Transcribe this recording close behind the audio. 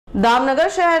Damnagar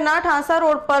शहरना ठासा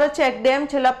road पर check dam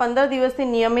छेल्ला 15 દિવસથી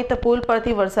નિયમિત પુલ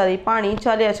પરથી વરસાદી પાણી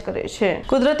ચાલ્યા જ કરે છે।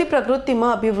 કુદરતી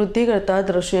પ્રકૃતિમાં અભિવૃદ્ધિ કરતા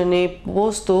દ્રશ્યને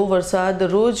પોષતો વરસાદ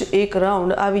રોજ એક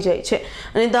રાઉન્ડ આવી જાય છે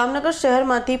અને દામનગર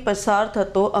શહેરમાંથી પસાર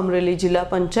થતો અમરેલી જિલ્લા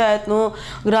પંચાયતનો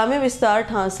ગ્રામ્ય વિસ્તાર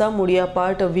ઠાંસા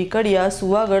મૂળિયાપાટ વીકડિયા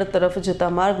સુવાગઢ તરફ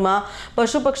જતા માર્ગમાં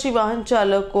પશુ પક્ષી વાહન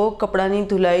ચાલકો કપડાની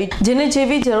ધુલાઈ જેને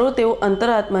જેવી જરૂર તેવો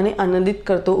અંતરાત્માને આનંદિત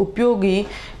કરતો ઉપયોગી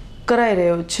कराई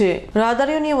रह्यो छे।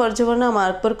 राहदारीओनी अवरजवરના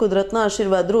मार्ग पर कुदरतना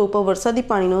आशीर्वादरूप वरसादी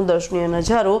पाणीनो दर्शनीय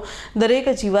नजारो दरेक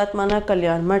जीवात्माना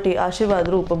कल्याण माटे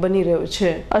आशीर्वादरूप बनी रह्यो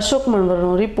छे। अशोक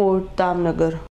मणवरनो रिपोर्ट, दामनगर।